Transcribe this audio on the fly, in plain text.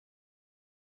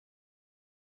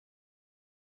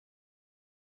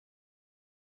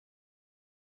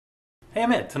Hey,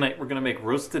 I'm Ed. Tonight we're going to make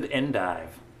roasted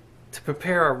endive. To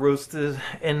prepare our roasted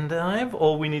endive,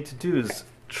 all we need to do is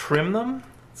trim them,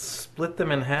 split them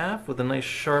in half with a nice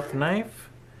sharp knife,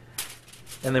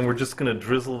 and then we're just going to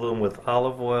drizzle them with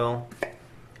olive oil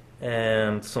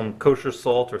and some kosher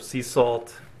salt or sea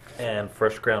salt and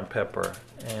fresh ground pepper.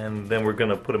 And then we're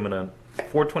going to put them in a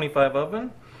 425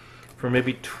 oven for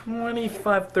maybe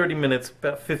 25-30 minutes,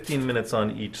 about 15 minutes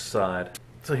on each side.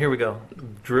 So here we go.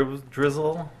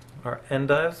 Drizzle our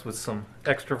endives with some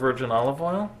extra virgin olive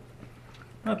oil.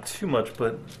 Not too much,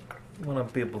 but you want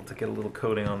to be able to get a little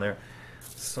coating on there.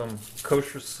 Some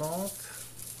kosher salt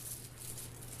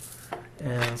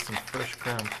and some fresh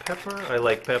ground pepper. I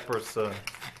like pepper, so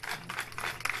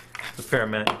it's a fair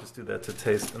amount. You just do that to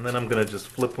taste. And then I'm going to just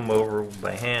flip them over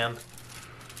by hand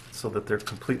so that they're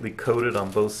completely coated on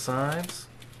both sides.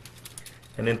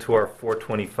 And into our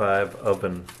 425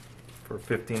 oven for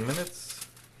 15 minutes.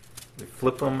 We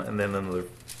flip them, and then another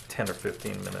 10 or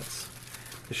 15 minutes.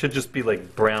 It should just be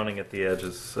like browning at the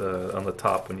edges on the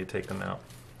top when you take them out.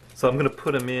 So I'm going to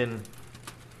put them in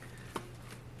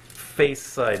face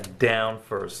side down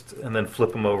first, and then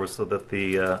flip them over so that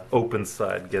the open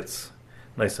side gets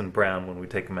nice and brown when we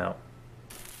take them out.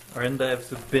 Our endives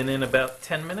have been in about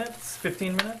 10 minutes,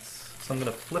 15 minutes. So I'm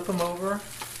going to flip them over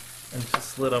and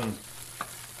just let them,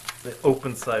 the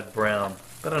open side brown,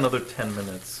 about another 10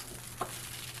 minutes.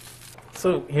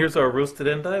 So here's our roasted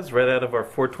endives right out of our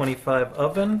 425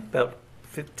 oven, about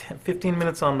 15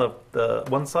 minutes on the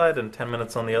one side and 10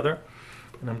 minutes on the other.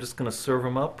 And I'm just going to serve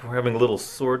them up. We're having a little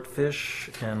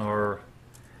swordfish and our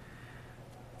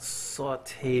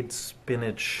sauteed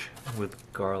spinach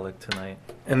with garlic tonight.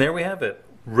 And there we have it,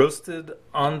 roasted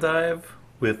endive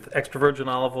with extra virgin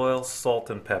olive oil, salt,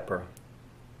 and pepper.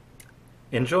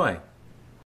 Enjoy.